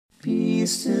Be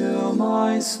still,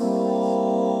 my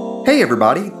soul. Hey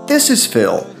everybody, this is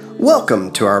Phil.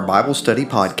 Welcome to our Bible Study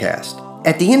Podcast.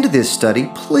 At the end of this study,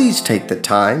 please take the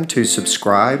time to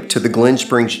subscribe to the Glen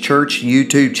Springs Church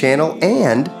YouTube channel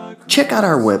and check out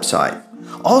our website.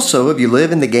 Also, if you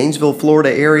live in the Gainesville,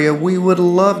 Florida area, we would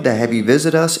love to have you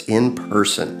visit us in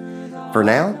person. For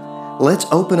now, let's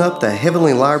open up the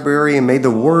Heavenly Library and may the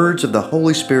words of the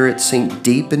Holy Spirit sink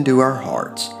deep into our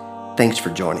hearts. Thanks for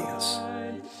joining us.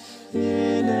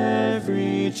 In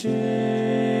every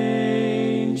change,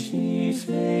 He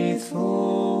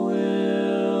faithful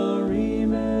will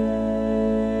remain.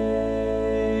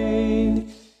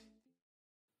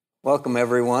 Welcome,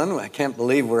 everyone. I can't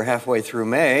believe we're halfway through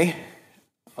May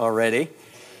already,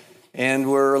 and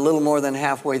we're a little more than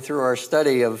halfway through our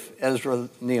study of Ezra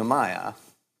Nehemiah.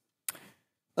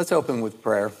 Let's open with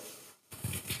prayer.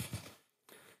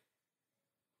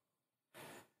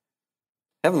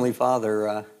 Heavenly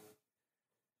Father,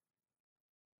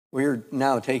 we're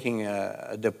now taking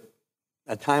a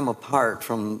time apart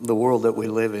from the world that we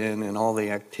live in and all the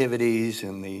activities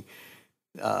and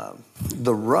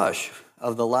the rush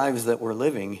of the lives that we're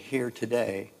living here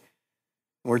today.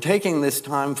 We're taking this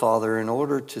time, Father, in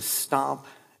order to stop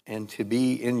and to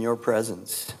be in your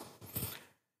presence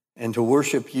and to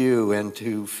worship you and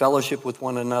to fellowship with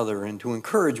one another and to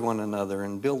encourage one another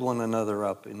and build one another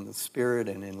up in the spirit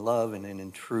and in love and in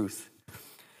truth.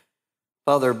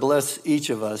 Father, bless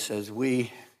each of us as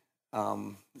we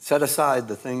set aside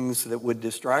the things that would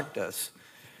distract us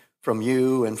from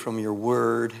you and from your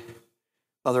word.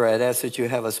 Father, I'd ask that you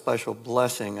have a special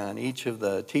blessing on each of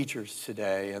the teachers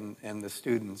today and the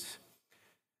students,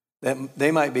 that they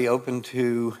might be open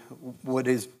to what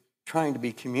is trying to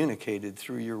be communicated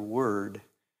through your word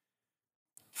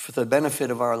for the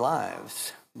benefit of our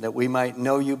lives, that we might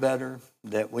know you better,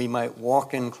 that we might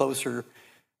walk in closer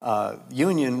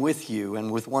union with you and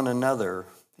with one another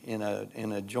in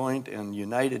a joint and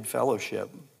united fellowship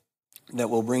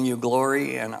that will bring you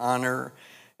glory and honor.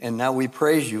 And now we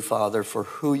praise you, Father, for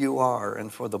who you are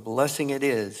and for the blessing it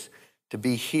is to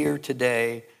be here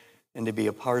today and to be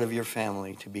a part of your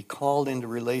family, to be called into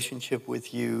relationship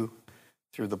with you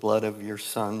through the blood of your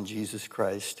Son, Jesus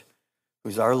Christ,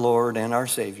 who's our Lord and our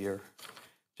Savior.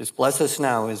 Just bless us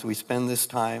now as we spend this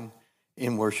time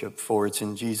in worship, for it's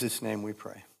in Jesus' name we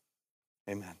pray.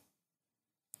 Amen.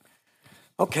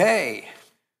 Okay,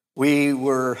 we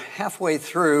were halfway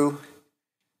through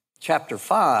chapter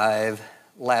 5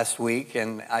 last week,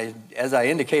 and as I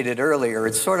indicated earlier,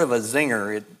 it's sort of a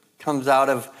zinger. It comes out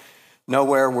of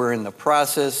nowhere. We're in the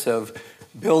process of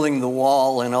building the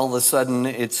wall, and all of a sudden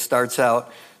it starts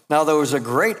out, now there was a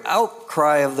great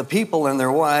outcry of the people and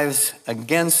their wives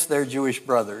against their Jewish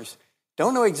brothers.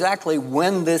 Don't know exactly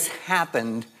when this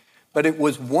happened, but it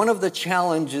was one of the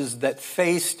challenges that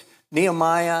faced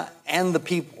Nehemiah and the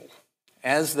people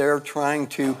as they're trying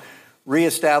to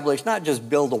reestablish, not just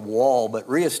build a wall, but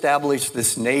reestablish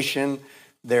this nation,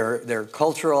 their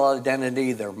cultural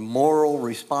identity, their moral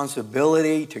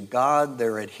responsibility to God,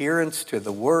 their adherence to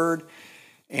the word.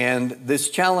 And this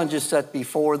challenge is set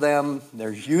before them.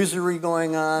 There's usury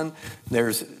going on.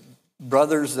 There's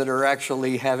brothers that are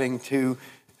actually having to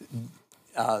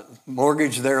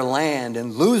mortgage their land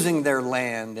and losing their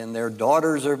land, and their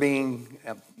daughters are being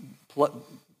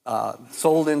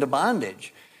sold into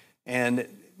bondage. And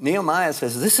Nehemiah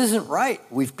says, this isn't right.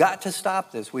 We've got to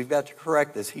stop this. We've got to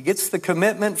correct this. He gets the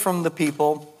commitment from the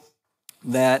people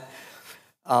that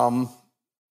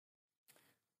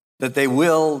they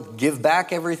will give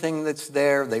back everything that's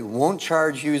there. They won't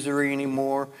charge usury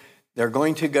anymore. They're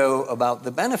going to go about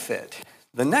the benefit.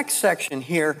 The next section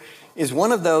here is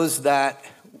one of those that,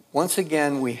 once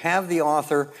again, we have the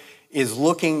author is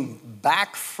looking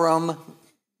back from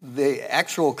the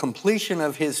actual completion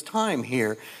of his time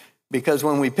here. Because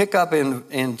when we pick up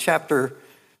in chapter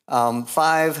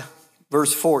 5,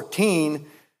 verse 14,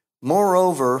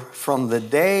 moreover, from the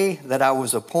day that I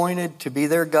was appointed to be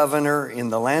their governor in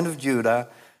the land of Judah,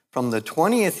 from the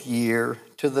 20th year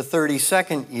to the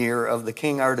 32nd year of the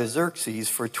king Artaxerxes,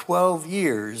 for 12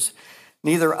 years,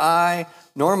 neither I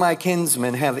nor my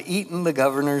kinsmen have eaten the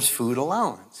governor's food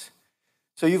allowance.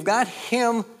 So you've got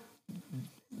him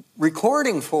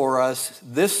recording for us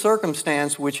this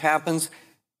circumstance which happens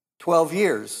 12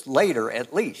 years later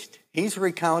at least. He's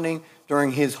recounting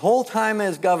during his whole time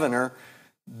as governor,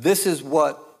 this is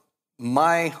what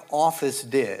my office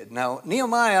did. Now,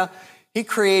 Nehemiah, he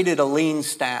created a lean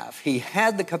staff. He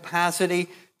had the capacity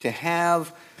to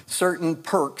have certain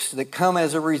perks that come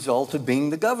as a result of being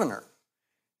the governor.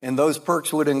 And those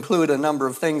perks would include a number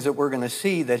of things that we're going to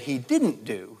see that he didn't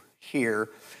do here.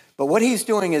 But what he's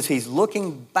doing is he's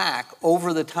looking back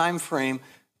over the time frame,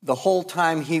 the whole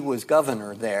time he was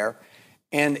governor there,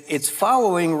 and it's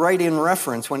following right in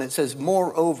reference. When it says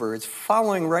moreover, it's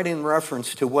following right in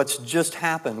reference to what's just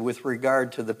happened with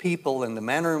regard to the people and the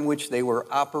manner in which they were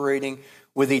operating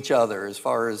with each other as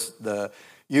far as the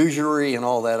usury and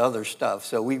all that other stuff.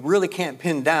 So we really can't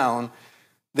pin down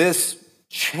this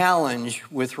challenge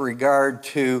with regard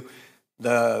to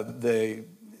the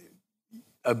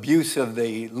abuse of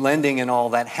the lending and all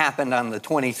that happened on the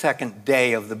 22nd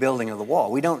day of the building of the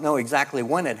wall. We don't know exactly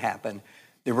when it happened.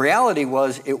 The reality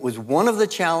was it was one of the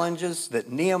challenges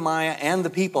that Nehemiah and the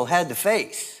people had to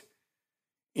face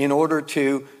in order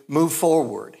to move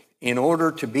forward, in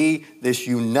order to be this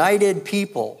united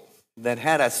people that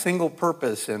had a single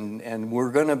purpose and were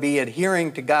going to be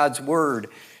adhering to God's word,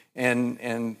 and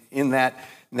in that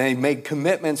they made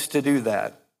commitments to do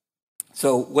that.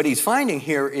 So what he's finding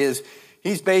here is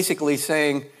he's basically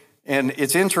saying, and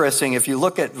it's interesting, if you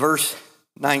look at verse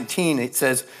 19, it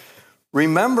says,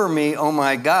 "Remember me, O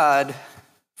my God,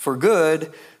 for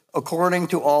good, according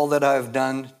to all that I've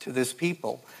done to this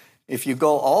people." If you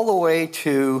go all the way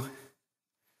to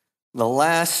the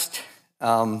last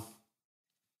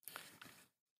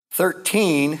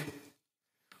 13,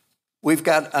 we've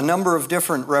got a number of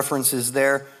different references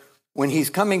there when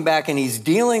he's coming back and he's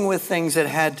dealing with things that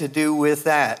had to do with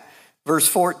that. Verse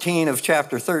 14 of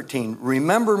chapter 13,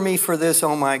 "Remember me for this,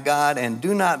 O my God, and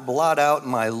do not blot out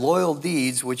my loyal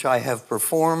deeds which I have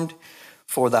performed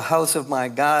for the house of my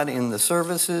God in the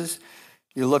services."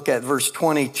 You look at verse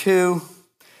 22,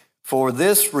 "For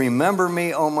this remember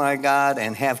me, O my God,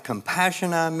 and have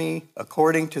compassion on me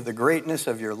according to the greatness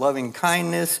of your loving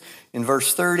kindness." In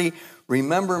verse 30,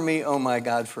 "Remember me, O my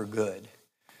God, for good."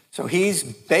 So he's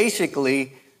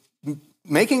basically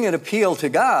making an appeal to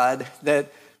God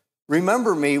that,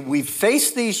 remember me, we've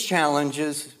faced these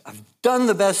challenges. I've done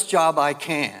the best job I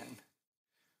can.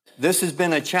 This has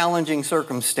been a challenging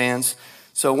circumstance.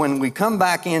 So when we come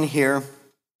back in here,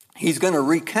 he's going to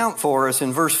recount for us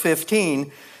in verse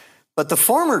 15, "But the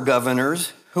former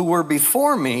governors who were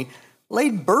before me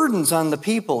laid burdens on the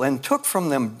people and took from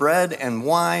them bread and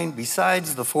wine,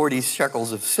 besides the 40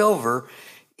 shekels of silver.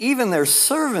 Even their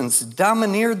servants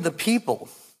domineered the people.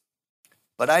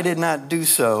 But I did not do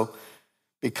so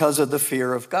because of the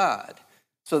fear of God."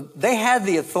 So they had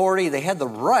the authority, they had the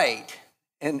right,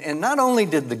 and not only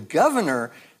did the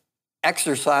governor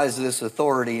exercise this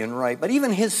authority and right, but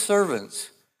even his servants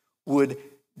would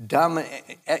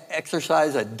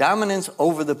exercise a dominance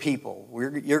over the people.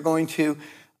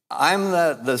 I'm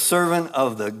the servant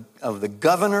of the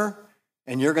governor,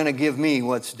 and you're going to give me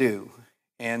what's due.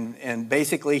 And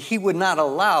basically, he would not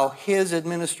allow his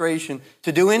administration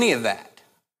to do any of that.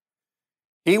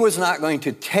 He was not going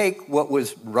to take what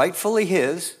was rightfully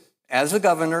his. As a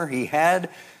governor, he had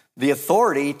the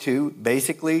authority to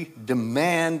basically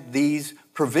demand these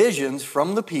provisions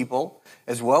from the people,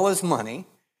 as well as money,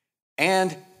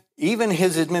 and even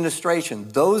his administration,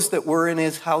 those that were in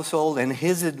his household and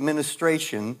his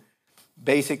administration,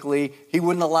 basically, he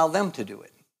wouldn't allow them to do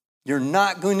it. You're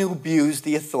not going to abuse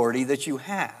the authority that you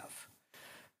have.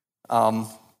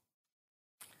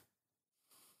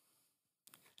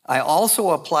 I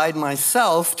also applied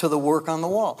myself to the work on the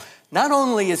wall. Not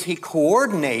only is he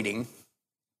coordinating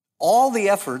all the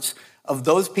efforts of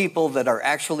those people that are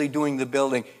actually doing the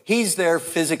building, he's there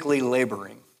physically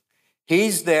laboring.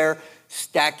 He's there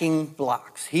stacking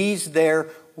blocks. He's there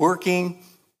working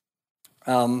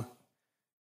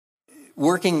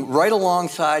right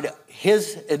alongside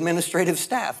his administrative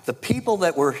staff. The people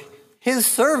that were his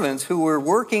servants who were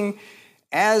working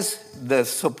as the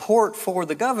support for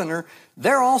the governor,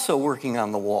 they're also working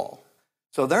on the wall.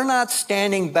 So they're not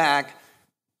standing back,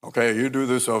 okay, you do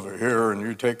this over here and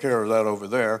you take care of that over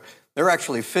there. They're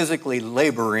actually physically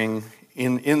laboring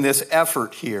in this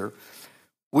effort here.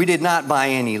 "We did not buy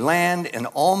any land, and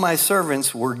all my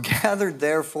servants were gathered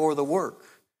there for the work."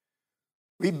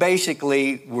 We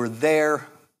basically were there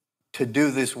to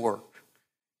do this work.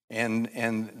 And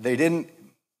they didn't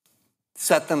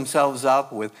set themselves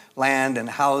up with land and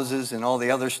houses and all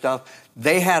the other stuff.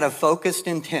 They had a focused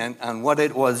intent on what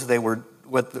it was they were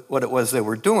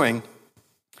doing.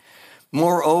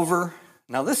 Moreover,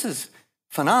 now this is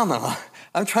phenomenal.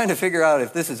 I'm trying to figure out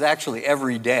if this is actually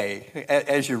every day.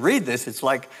 As you read this, it's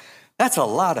like, that's a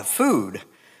lot of food.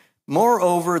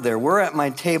 "Moreover, there were at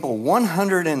my table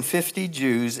 150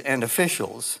 Jews and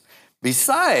officials,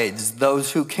 besides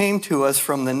those who came to us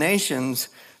from the nations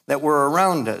that were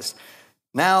around us.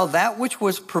 Now that which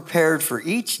was prepared for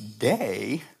each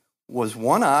day was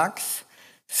 1 ox,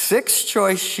 6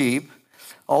 choice sheep,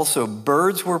 Also,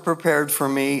 birds were prepared for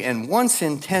me, and once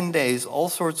in 10 days, all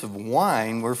sorts of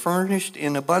wine were furnished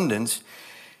in abundance.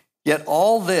 Yet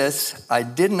all this I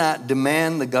did not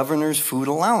demand the governor's food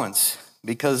allowance,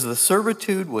 because the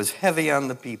servitude was heavy on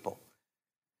the people.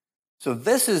 So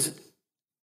this is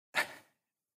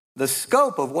the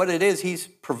scope of what it is he's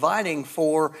providing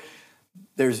for.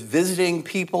 There's visiting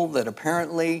people that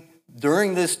apparently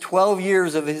during this 12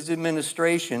 years of his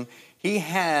administration, he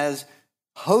has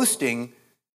hosting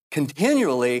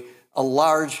continually a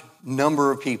large number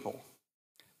of people.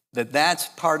 That's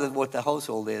part of what the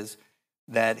household is,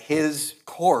 that his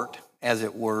court, as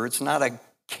it were, it's not a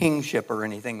kingship or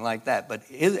anything like that, but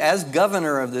as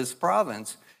governor of this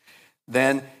province,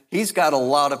 then he's got a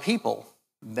lot of people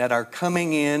that are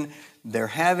coming in. They're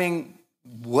having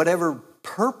whatever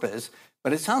purpose,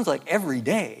 but it sounds like every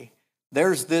day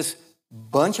there's this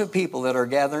bunch of people that are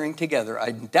gathering together.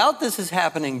 I doubt this is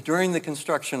happening during the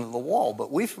construction of the wall, but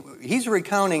he's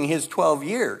recounting his 12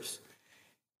 years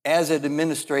as an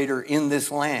administrator in this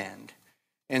land.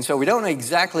 And so we don't know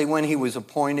exactly when he was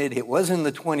appointed. It was in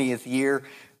the 20th year.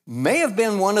 May have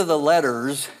been one of the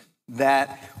letters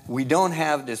that we don't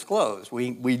have disclosed.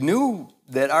 We knew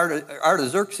that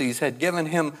Artaxerxes had given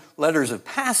him letters of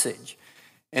passage,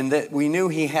 and that we knew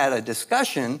he had a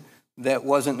discussion that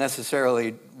wasn't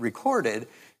necessarily recorded.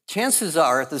 Chances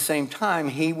are, at the same time,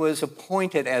 he was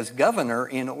appointed as governor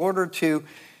in order to,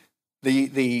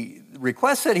 the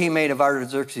request that he made of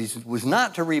Artaxerxes was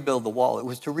not to rebuild the wall, it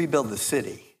was to rebuild the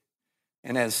city.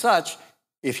 And as such,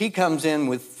 if he comes in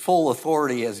with full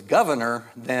authority as governor,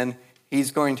 then he's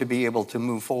going to be able to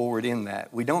move forward in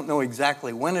that. We don't know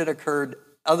exactly when it occurred,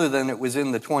 other than it was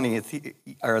in the 20th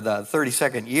or the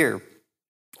 32nd year.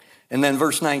 And then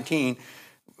verse 19,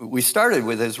 we started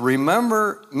with is,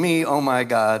 remember me, O my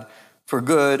God, for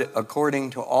good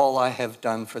according to all I have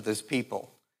done for this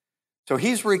people. So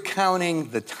he's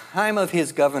recounting the time of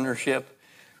his governorship,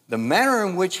 the manner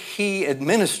in which he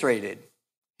administrated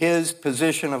his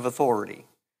position of authority.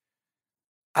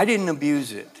 I didn't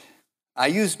abuse it. I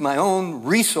used my own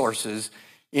resources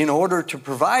in order to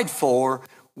provide for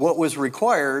what was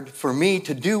required for me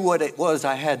to do what it was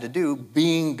I had to do,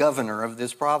 being governor of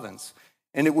this province.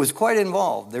 And it was quite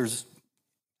involved.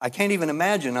 I can't even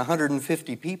imagine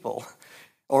 150 people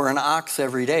or an ox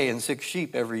every day and 6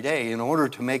 sheep every day in order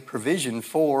to make provision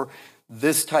for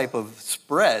this type of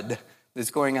spread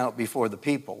that's going out before the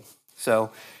people.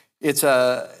 So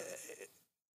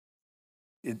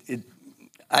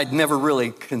I'd never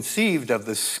really conceived of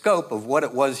the scope of what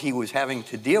it was he was having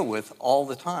to deal with all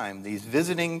the time. These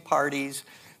visiting parties,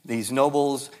 these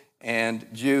nobles and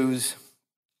Jews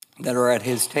that are at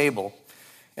his table.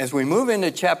 As we move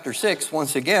into chapter 6,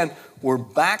 once again, we're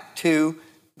back to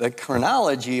the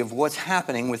chronology of what's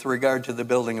happening with regard to the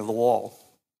building of the wall.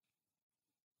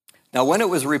 Now, when it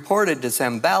was reported to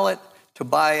Sanballat,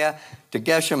 Tobiah, to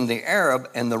Geshem the Arab,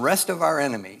 and the rest of our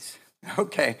enemies,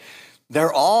 okay,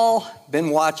 they're all been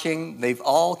watching. They've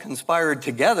all conspired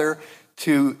together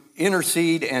to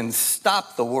intercede and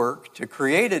stop the work, to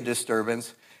create a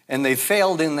disturbance, and they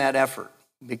failed in that effort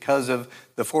because of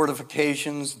the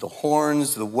fortifications, the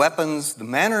horns, the weapons, the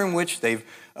manner in which they've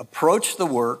approached the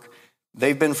work.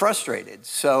 They've been frustrated.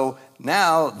 So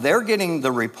now they're getting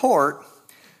the report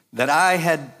that I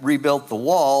had rebuilt the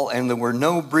wall and there were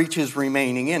no breaches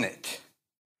remaining in it.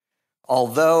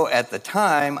 Although at the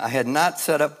time I had not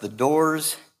set up the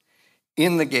doors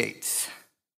in the gates.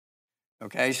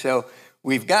 Okay, so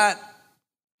we've got,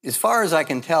 as far as I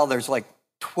can tell, there's like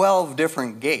 12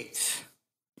 different gates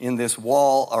in this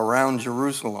wall around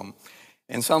Jerusalem.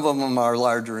 And some of them are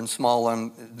larger and smaller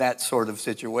and that sort of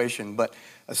situation. But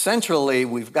essentially,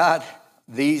 we've got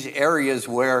these areas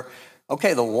where,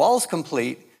 okay, the wall's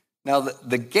complete. Now,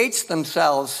 the gates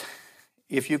themselves,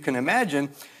 if you can imagine,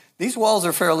 these walls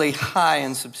are fairly high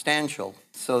and substantial,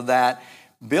 so that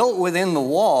built within the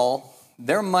wall,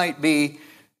 there might be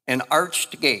an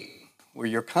arched gate where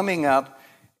you're coming up,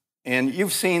 and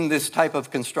you've seen this type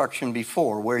of construction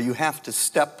before, where you have to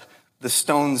step the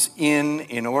stones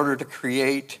in order to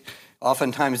create.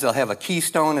 Oftentimes they'll have a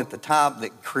keystone at the top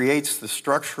that creates the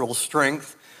structural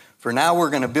strength. For now, we're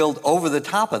going to build over the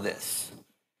top of this.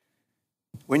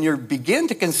 When you begin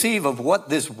to conceive of what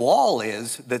this wall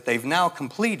is that they've now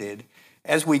completed,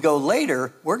 as we go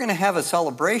later, we're going to have a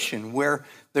celebration where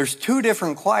there's 2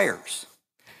 different choirs.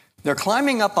 They're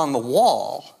climbing up on the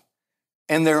wall,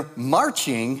 and they're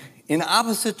marching in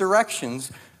opposite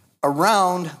directions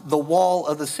around the wall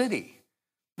of the city.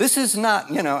 This is not,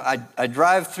 I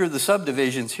drive through the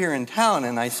subdivisions here in town,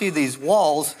 and I see these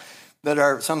walls that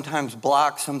are sometimes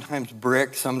block, sometimes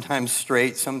brick, sometimes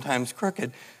straight, sometimes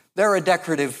crooked. They're a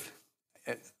decorative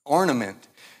ornament.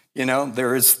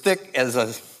 They're as thick as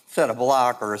a set of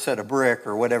block or a set of brick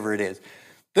or whatever it is.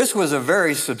 This was a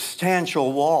very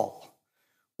substantial wall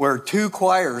where two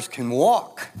choirs can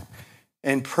walk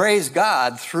and praise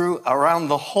God around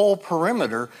the whole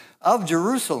perimeter of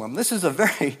Jerusalem. This is a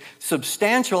very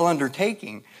substantial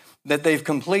undertaking that they've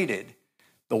completed.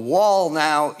 The wall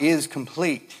now is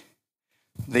complete.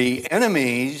 The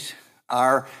enemies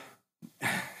are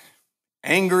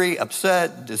angry,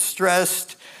 upset,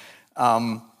 distressed.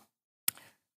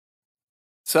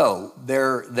 So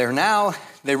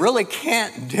they really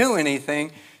can't do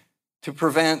anything to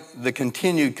prevent the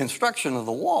continued construction of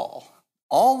the wall.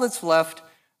 All that's left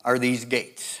are these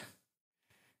gates.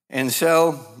 And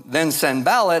so then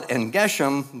Sanballat and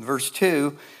Geshem, verse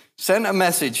 2, sent a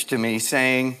message to me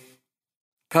saying,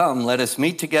 "Come, let us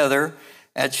meet together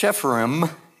at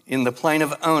Shepharim in the plain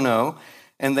of Ono."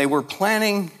 And they were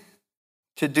planning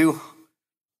to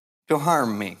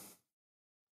harm me.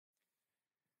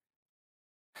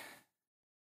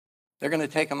 They're going to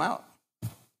take them out.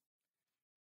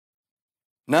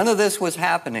 None of this was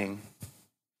happening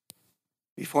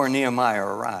before Nehemiah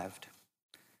arrived.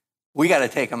 We got to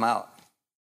take them out.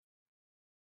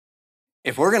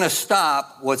 If we're going to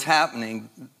stop what's happening,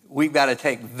 we've got to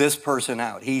take this person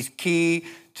out. He's key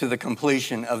to the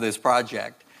completion of this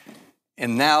project.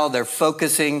 And now they're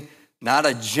focusing, not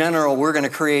a general, we're going to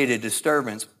create a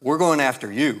disturbance. We're going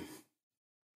after you.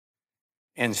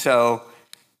 And so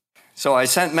I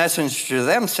sent message to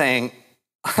them saying,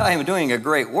 "I am doing a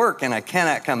great work and I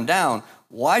cannot come down.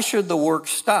 Why should the work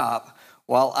stop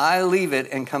while I leave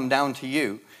it and come down to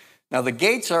you?" Now, the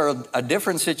gates are a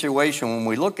different situation. When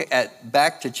we look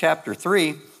back to chapter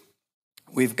 3,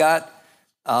 we've got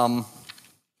a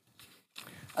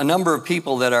number of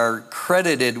people that are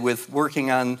credited with working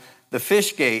on the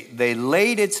fish gate. They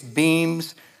laid its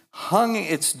beams, hung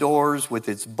its doors with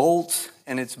its bolts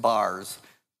and its bars.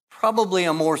 Probably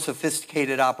a more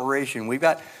sophisticated operation. We've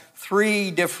got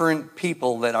 3 different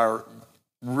people that are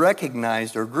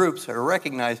recognized, or groups that are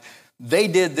recognized. They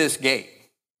did this gate.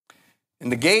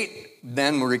 And the gate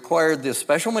then required the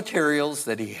special materials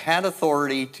that he had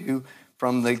authority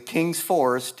from the king's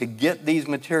forest to get these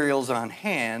materials on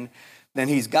hand. Then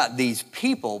he's got these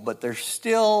people, but they're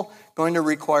still going to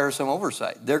require some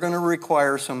oversight. They're going to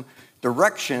require some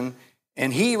direction.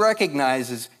 And he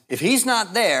recognizes if he's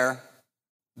not there,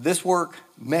 this work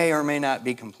may or may not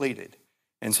be completed.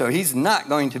 And so he's not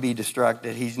going to be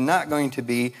distracted. He's not going to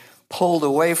be pulled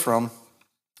away from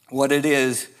what it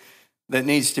is that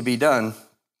needs to be done.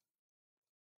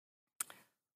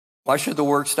 Why should the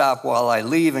work stop while I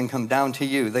leave and come down to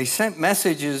you? They sent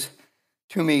messages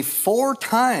to me 4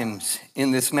 times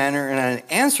in this manner, and I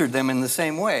answered them in the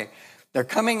same way. They're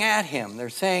coming at him. They're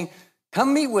saying,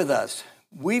 "Come meet with us.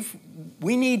 We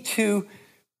need to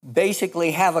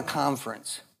basically have a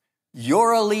conference.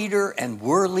 You're a leader and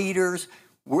we're leaders.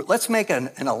 Let's make an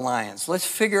alliance. Let's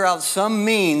figure out some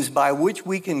means by which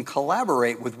we can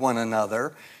collaborate with one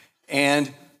another."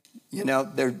 And,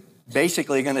 they're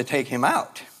basically going to take him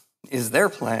out, is their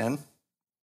plan.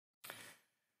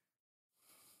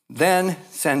 Then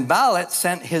Sanballat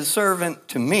sent his servant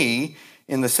to me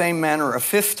in the same manner a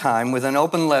 5th time with an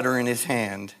open letter in his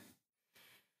hand.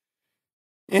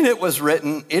 In it was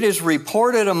written, "It is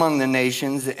reported among the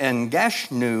nations, and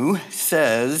Gashnu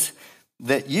says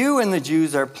that you and the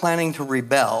Jews are planning to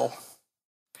rebel.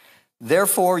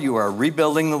 Therefore, you are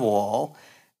rebuilding the wall,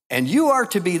 and you are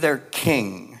to be their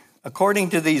king. According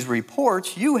to these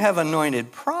reports, you have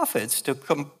anointed prophets to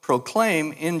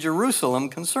proclaim in Jerusalem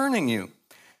concerning you.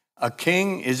 A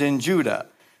king is in Judah,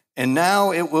 and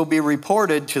now it will be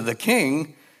reported to the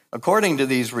king according to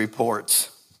these reports.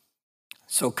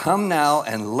 So come now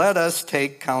and let us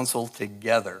take counsel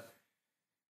together."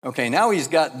 Okay, now he's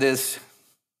got this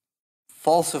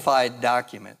falsified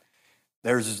document.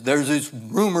 There's this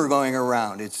rumor going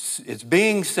around. It's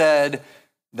being said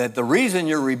that the reason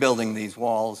you're rebuilding these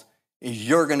walls is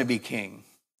you're going to be king.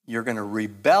 You're going to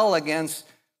rebel against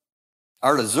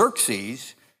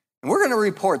Artaxerxes, and we're going to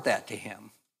report that to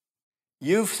him.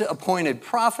 You've appointed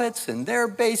prophets, and they're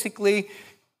basically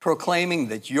proclaiming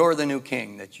that you're the new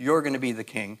king, that you're going to be the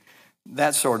king,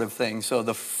 that sort of thing. So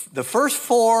the first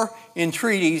 4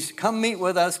 entreaties, "Come meet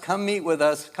with us, come meet with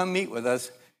us, come meet with us,"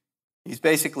 he's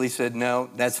basically said, no,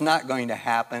 that's not going to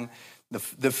happen.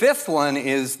 The 5th one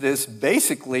is this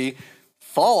basically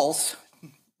false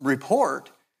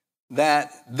report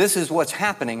that this is what's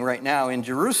happening right now in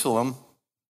Jerusalem,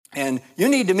 and you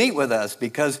need to meet with us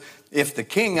because if the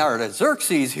king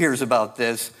Artaxerxes hears about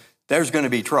this, there's going to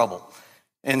be trouble.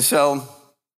 And so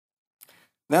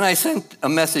then I sent a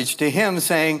message to him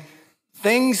saying,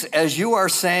 Things, as you are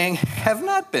saying, have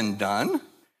not been done,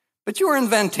 but you are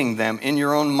inventing them in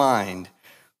your own mind.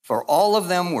 For all of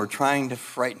them were trying to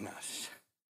frighten us,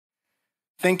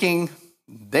 thinking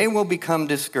they will become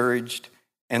discouraged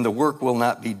and the work will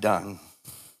not be done.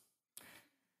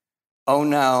 Oh,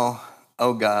 now,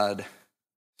 oh God,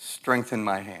 strengthen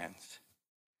my hands.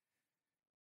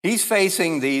 He's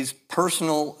facing these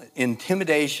personal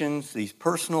intimidations, these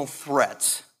personal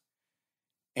threats,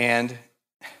 and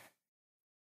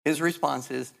his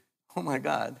response is, oh my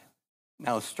God,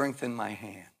 now strengthen my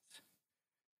hands.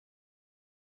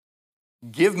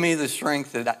 Give me the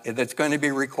strength that's going to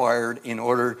be required in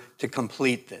order to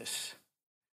complete this.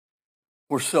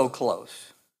 We're so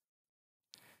close.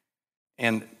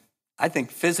 And I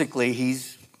think physically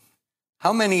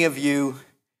how many of you,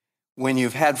 when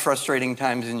you've had frustrating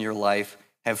times in your life,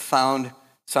 have found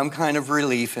some kind of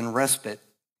relief and respite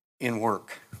in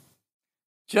work?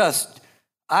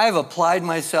 I've applied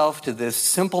myself to this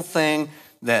simple thing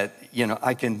that,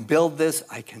 I can build this,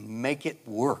 I can make it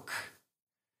work.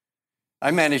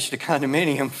 I managed a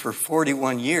condominium for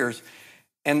 41 years,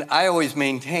 and I always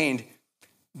maintained,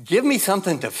 give me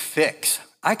something to fix.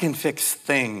 I can fix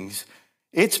things.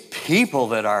 It's people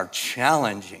that are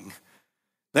challenging.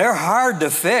 They're hard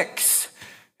to fix.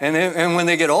 And when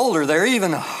they get older, they're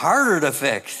even harder to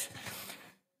fix.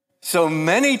 So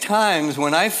many times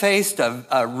when I faced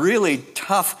a really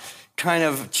tough kind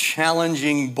of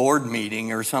challenging board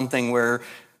meeting or something where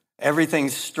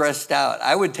everything's stressed out,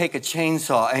 I would take a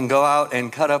chainsaw and go out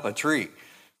and cut up a tree.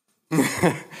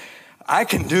 I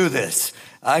can do this.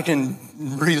 I can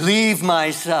relieve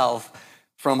myself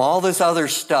from all this other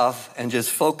stuff and just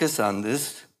focus on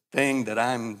this thing that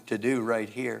I'm to do right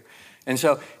here. And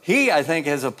so he, I think,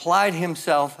 has applied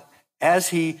himself as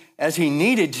he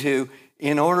needed to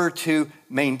in order to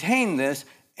maintain this.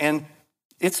 And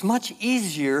it's much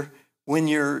easier when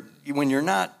you're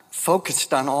not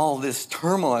focused on all this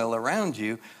turmoil around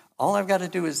you. All I've got to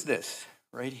do is this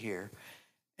right here.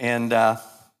 And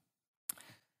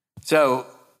so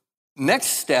next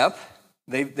step,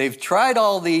 they've tried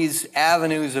all these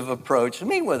avenues of approach.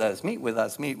 Meet with us, meet with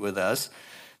us, meet with us.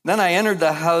 Then I entered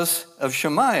the house of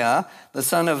Shemaiah, the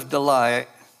son of Delaiah,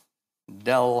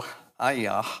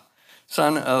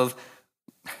 son of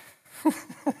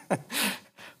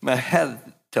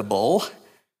Mehetabel,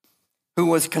 who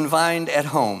was confined at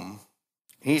home.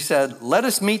 He said, let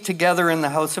us meet together in the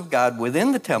house of God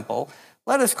within the temple.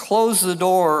 Let us close the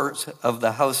doors of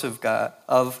the house of God,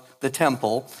 of the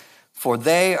temple, for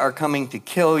they are coming to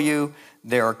kill you.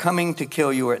 They are coming to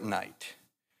kill you at night.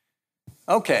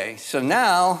 Okay, so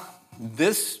now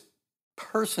this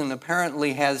person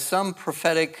apparently has some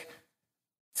prophetic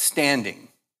standing.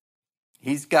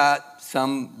 He's got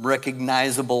some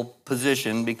recognizable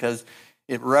position because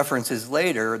it references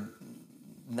later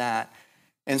that.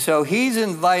 And so he's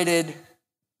invited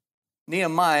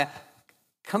Nehemiah,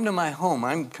 come to my home.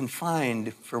 I'm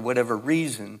confined for whatever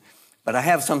reason, but I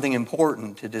have something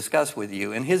important to discuss with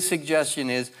you. And his suggestion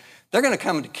is, they're going to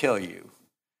come to kill you.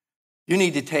 You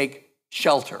need to take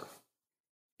shelter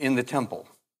in the temple,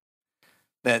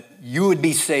 that you would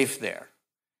be safe there.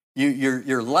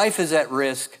 Your life is at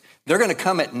risk. They're going to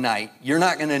come at night. You're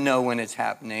not going to know when it's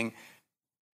happening.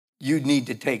 You need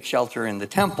to take shelter in the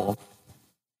temple.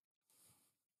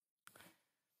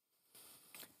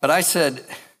 But I said,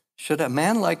 should a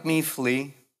man like me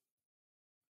flee?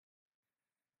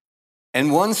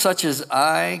 And one such as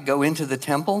I go into the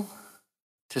temple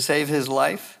to save his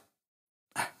life?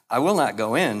 I will not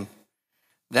go in.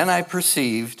 Then I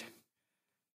perceived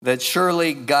that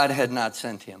surely God had not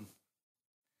sent him.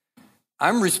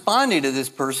 I'm responding to this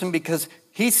person because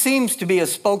he seems to be a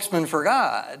spokesman for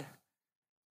God.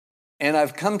 And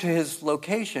I've come to his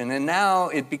location, and now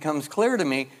it becomes clear to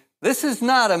me, this is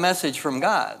not a message from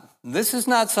God. This is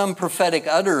not some prophetic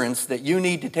utterance that you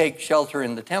need to take shelter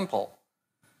in the temple.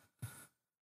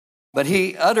 But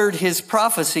he uttered his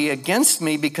prophecy against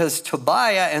me because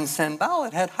Tobiah and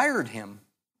Sanballat had hired him.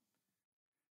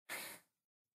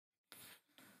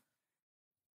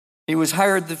 He was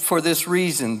hired for this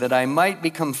reason, that I might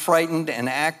become frightened and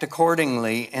act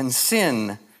accordingly and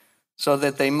sin, so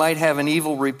that they might have an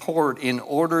evil report in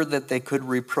order that they could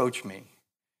reproach me.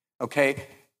 Okay?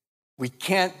 We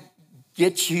can't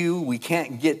get you. We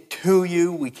can't get to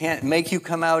you. We can't make you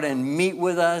come out and meet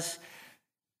with us.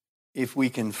 If we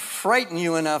can frighten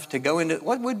you enough to go into,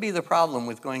 what would be the problem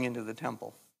with going into the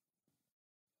temple?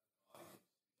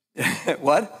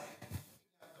 What?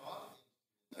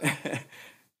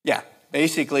 Yeah,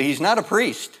 basically, he's not a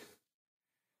priest.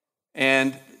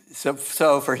 And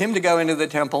so for him to go into the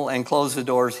temple and close the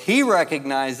doors, he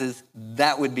recognizes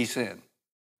that would be sin.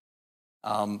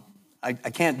 I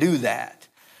can't do that.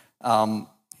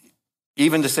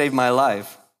 Even to save my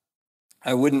life,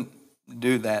 I wouldn't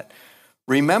do that.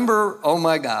 Remember, oh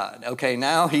my God. Okay,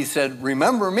 now he said,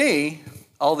 remember me,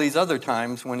 all these other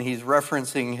times when he's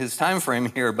referencing his time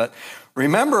frame here, but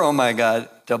remember, oh my God,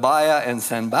 Tobiah and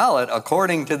Sanballat,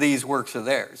 according to these works of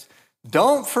theirs.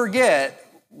 Don't forget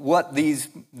what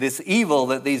this evil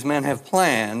that these men have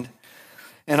planned,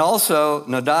 and also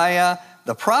Noadiah,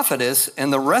 the prophetess,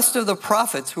 and the rest of the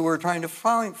prophets who were trying to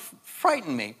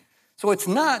frighten me. So it's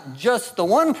not just the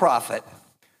one prophet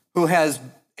who has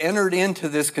entered into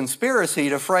this conspiracy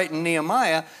to frighten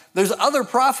Nehemiah. There's other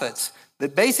prophets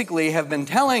that basically have been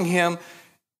telling him,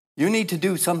 you need to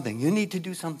do something. You need to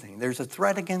do something. There's a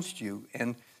threat against you.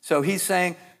 And so he's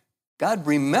saying, God,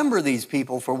 remember these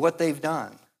people for what they've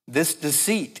done. This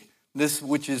deceit, this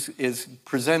which is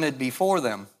presented before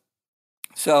them.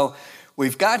 So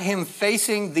we've got him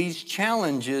facing these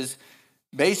challenges.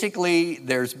 Basically,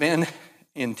 there's been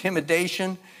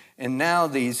intimidation, and now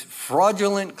these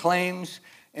fraudulent claims,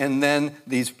 and then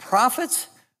these prophets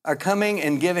are coming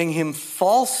and giving him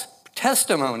false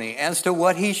testimony as to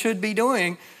what he should be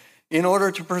doing in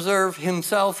order to preserve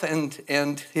himself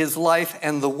and his life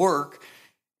and the work.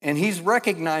 And he's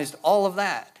recognized all of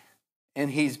that.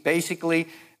 And he's basically,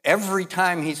 every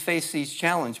time he's faced these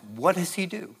challenges, what does he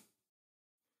do?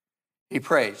 He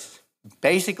prays,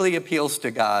 basically appeals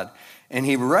to God, and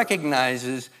he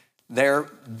recognizes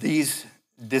these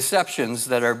deceptions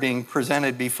that are being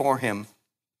presented before him.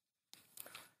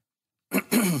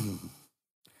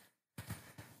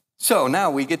 So now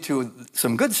we get to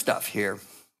some good stuff here.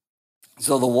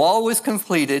 So the wall was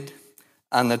completed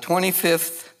on the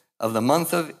 25th of the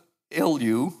month of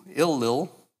Elul,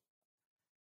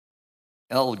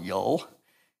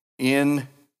 in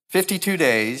 52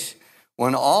 days,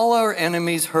 when all our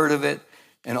enemies heard of it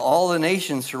and all the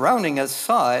nations surrounding us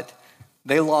saw it.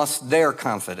 They lost their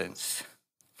confidence,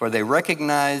 for they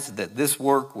recognized that this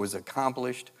work was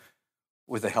accomplished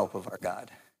with the help of our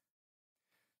God.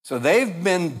 So they've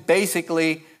been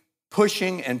basically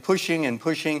pushing and pushing and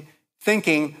pushing,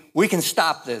 thinking we can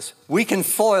stop this, we can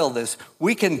foil this,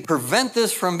 we can prevent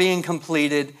this from being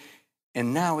completed,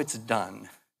 and now it's done.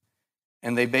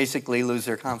 And they basically lose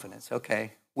their confidence.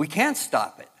 Okay, we can't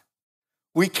stop it.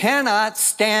 We cannot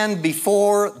stand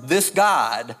before this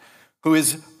God who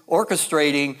is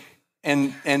orchestrating,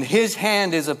 and his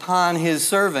hand is upon his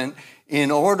servant in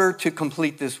order to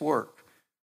complete this work.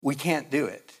 We can't do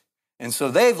it. And so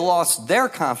they've lost their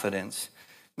confidence.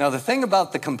 Now, the thing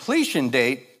about the completion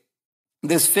date,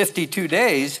 this 52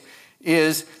 days,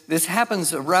 is this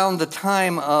happens around the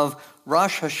time of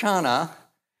Rosh Hashanah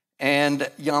and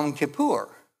Yom Kippur,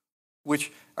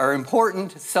 which are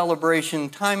important celebration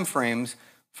time frames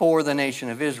for the nation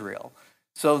of Israel.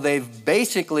 So they've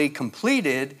basically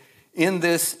completed in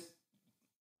this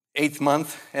 8th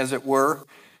month, as it were,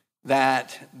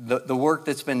 that the work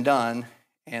that's been done.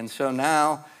 And so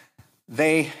now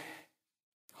they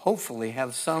hopefully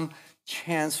have some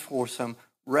chance for some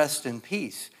rest and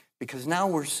peace, because now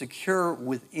we're secure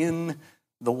within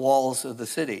the walls of the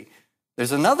city.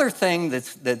 There's another thing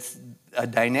that's a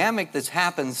dynamic that's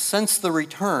happened since the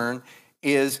return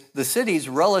is the city's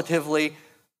relatively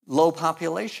low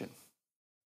population.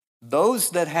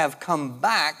 Those that have come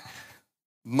back,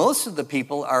 most of the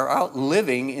people are out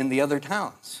living in the other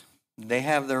towns. They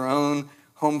have their own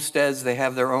homesteads, they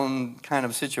have their own kind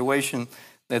of situation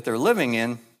that they're living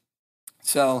in.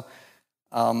 So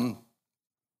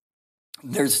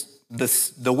there's this,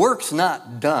 the work's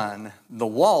not done, the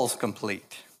wall's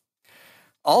complete.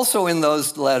 Also in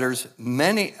those letters,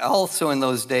 in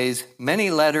those days,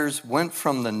 many letters went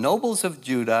from the nobles of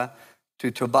Judah to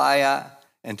Tobiah,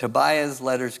 and Tobiah's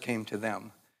letters came to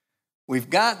them. We've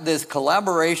got this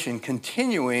collaboration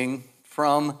continuing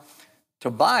from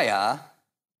Tobiah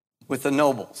with the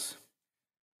nobles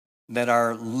that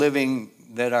are living,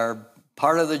 that are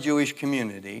part of the Jewish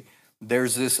community.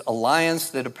 There's this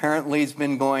alliance that apparently has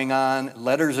been going on.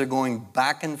 Letters are going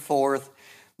back and forth.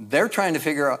 They're trying to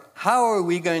figure out, how are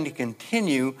we going to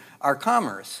continue our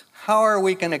commerce? How are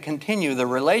we going to continue the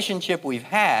relationship we've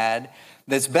had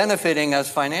that's benefiting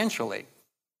us financially?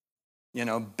 You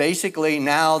know, basically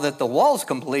now that the wall's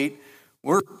complete,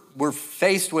 we're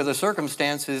faced with the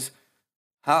circumstances.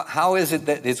 How is it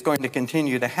that it's going to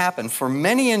continue to happen? For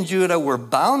many in Judah were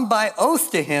bound by oath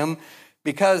to him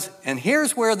because, and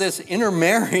here's where this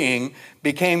intermarrying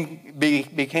became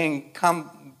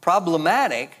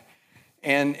problematic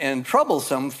and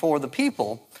troublesome for the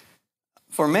people.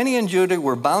 For many in Judah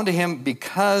were bound to him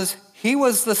because he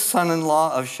was the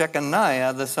son-in-law of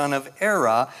Shechaniah, the son of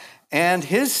Erah, And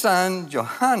his son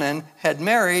Johanan had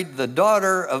married the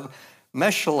daughter of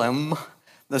Meshullam,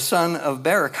 the son of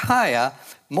Berechiah.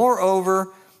 Moreover,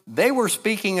 they were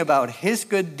speaking about his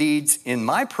good deeds in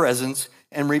my presence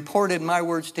and reported my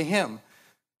words to him.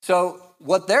 So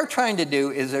what they're trying to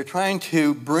do is they're trying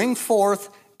to bring forth,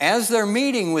 as they're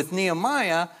meeting with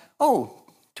Nehemiah, oh,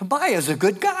 Tobiah's a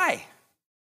good guy.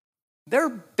 They're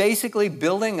basically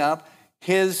building up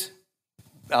his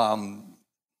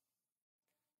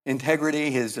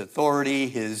integrity, his authority,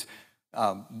 his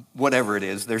whatever it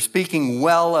is. They're speaking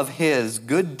well of his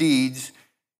good deeds,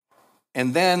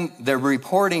 and then they're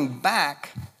reporting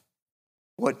back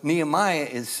what Nehemiah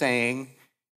is saying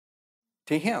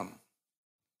to him.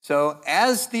 So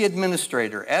as the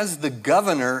administrator, as the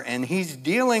governor, and he's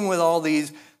dealing with all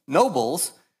these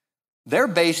nobles, they're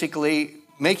basically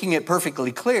making it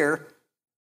perfectly clear,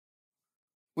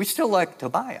 we still like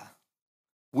Tobiah.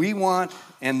 We want,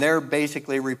 and they're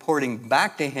basically reporting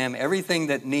back to him everything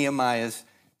that Nehemiah is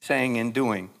saying and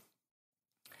doing.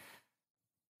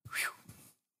 Whew.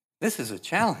 This is a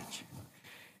challenge.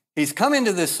 He's come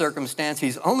into this circumstance.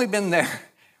 He's only been there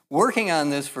working on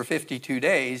this for 52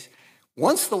 days.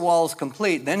 Once the wall's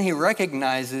complete, then he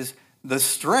recognizes the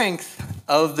strength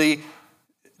of the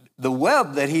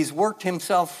web that he's worked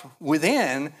himself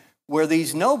within, where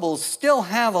these nobles still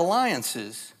have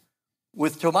alliances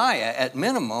with Tobiah at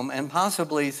minimum, and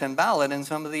possibly Sanballat and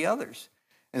some of the others.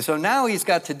 And so now he's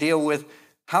got to deal with,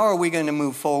 how are we going to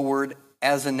move forward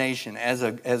as a nation, as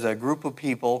a group of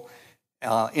people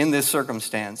in this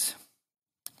circumstance?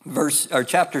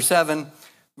 Chapter 7,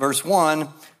 verse 1,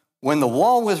 when the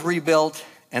wall was rebuilt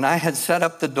and I had set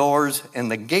up the doors and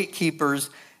the gatekeepers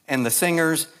and the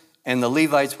singers and the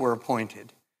Levites were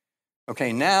appointed.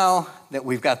 Okay, now that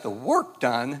we've got the work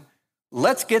done,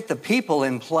 let's get the people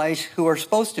in place who are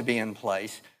supposed to be in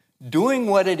place, doing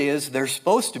what it is they're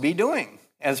supposed to be doing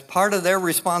as part of their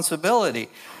responsibility.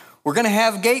 We're going to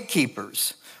have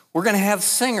gatekeepers, we're going to have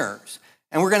singers,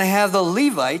 and we're going to have the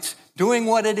Levites doing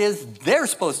what it is they're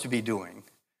supposed to be doing.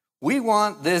 We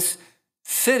want this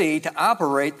city to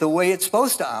operate the way it's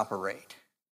supposed to operate,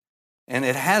 and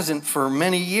it hasn't for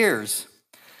many years.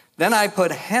 Then I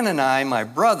put Hanani, my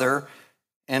brother,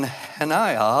 and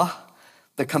Hananiah,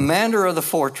 the commander of the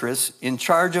fortress, in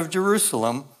charge of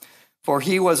Jerusalem, for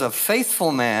he was a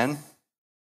faithful man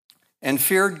and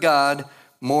feared God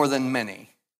more than many.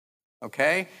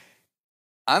 Okay?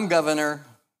 I'm governor,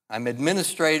 I'm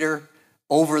administrator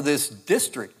over this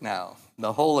district now,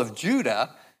 the whole of Judah,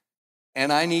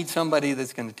 and I need somebody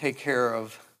that's going to take care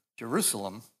of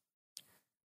Jerusalem.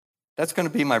 That's going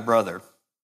to be my brother.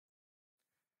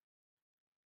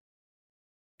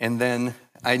 And then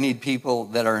I need people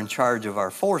that are in charge of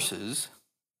our forces.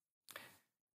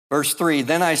 Verse 3,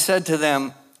 then I said to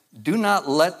them, do not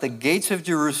let the gates of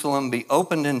Jerusalem be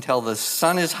opened until the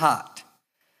sun is hot.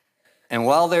 And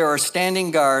while they are standing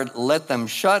guard, let them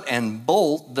shut and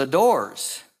bolt the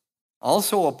doors.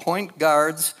 Also appoint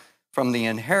guards from the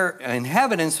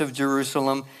inhabitants of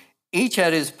Jerusalem, each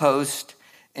at his post,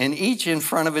 and each in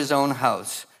front of his own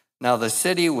house. Now the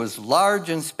city was large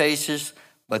and spacious,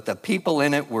 but the people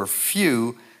in it were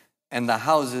few, and the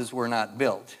houses were not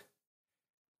built.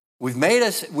 We've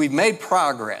made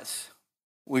progress.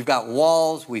 We've got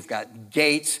walls, we've got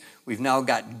gates, we've now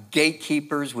got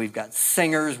gatekeepers, we've got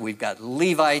singers, we've got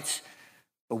Levites,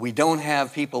 but we don't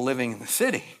have people living in the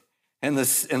city. And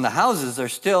the houses are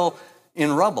still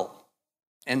in rubble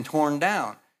and torn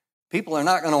down. People are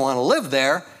not going to want to live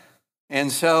there,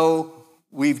 and so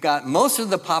we've got most of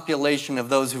the population of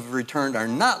those who've returned are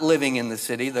not living in the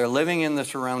city. They're living in the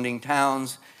surrounding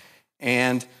towns.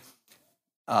 And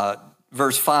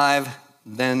verse 5,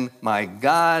 then my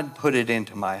God put it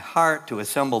into my heart to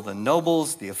assemble the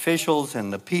nobles, the officials,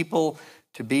 and the people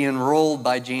to be enrolled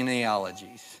by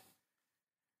genealogies.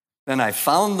 Then I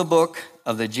found the book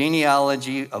of the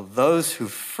genealogy of those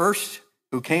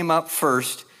who came up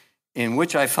first, in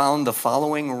which I found the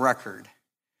following record.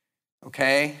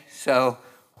 Okay, so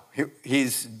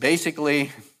he's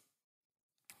basically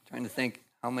trying to think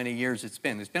how many years it's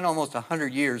been. It's been almost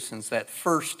 100 years since that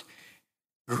first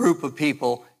group of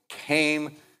people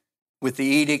came with the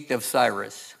Edict of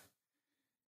Cyrus.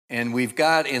 And we've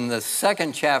got in the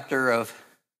second chapter of,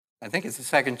 I think it's the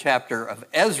second chapter of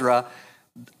Ezra,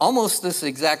 almost this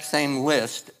exact same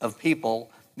list of people,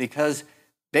 because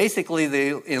basically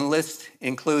the list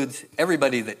includes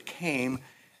everybody that came.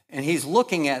 And he's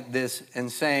looking at this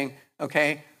and saying,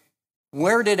 okay,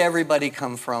 where did everybody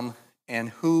come from and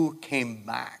who came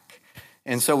back?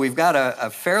 And so we've got a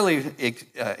fairly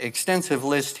extensive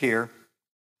list here.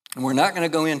 And we're not going to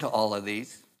go into all of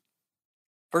these.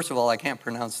 First of all, I can't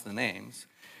pronounce the names.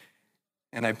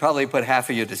 and I'd probably put half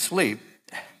of you to sleep.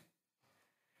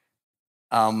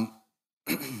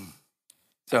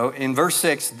 So in verse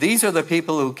 6, these are the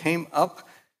people who came up,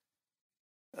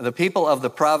 the people of the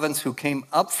province who came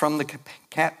up from the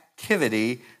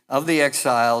captivity of the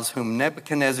exiles whom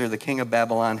Nebuchadnezzar, the king of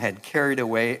Babylon, had carried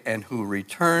away, and who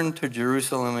returned to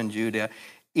Jerusalem and Judah,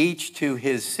 each to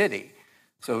his city.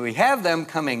 So we have them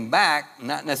coming back,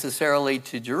 not necessarily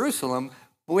to Jerusalem,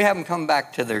 but we have them come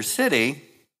back to their city,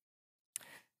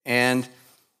 and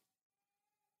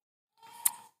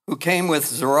who came with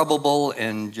Zerubbabel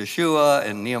and Jeshua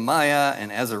and Nehemiah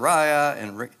and Azariah,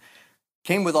 and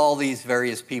came with all these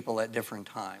various people at different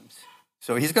times.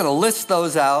 So he's going to list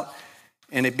those out,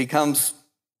 and it becomes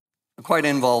a quite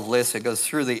involved list. It goes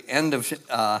through the end of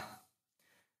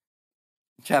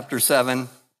chapter 7.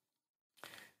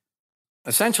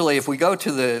 Essentially, if we go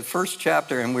to the first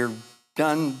chapter and we're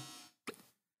done,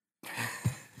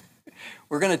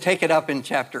 we're going to take it up in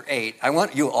chapter 8. I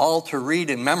want you all to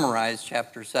read and memorize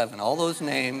chapter 7, all those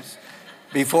names,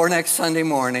 before next Sunday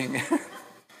morning.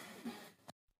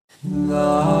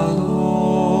 The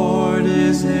Lord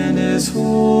is in his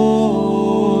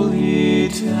holy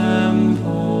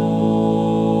temple.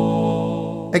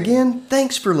 Again,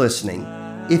 thanks for listening.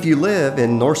 If you live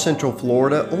in North Central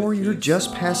Florida or you're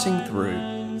just passing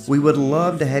through, we would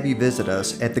love to have you visit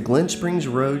us at the Glen Springs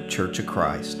Road Church of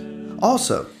Christ.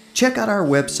 Also, check out our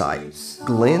website,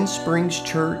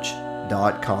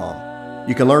 glenspringschurch.com.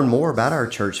 You can learn more about our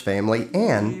church family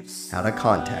and how to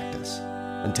contact us.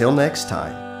 Until next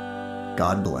time,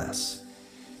 God bless.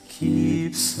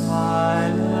 Keep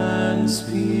silence,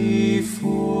 peace.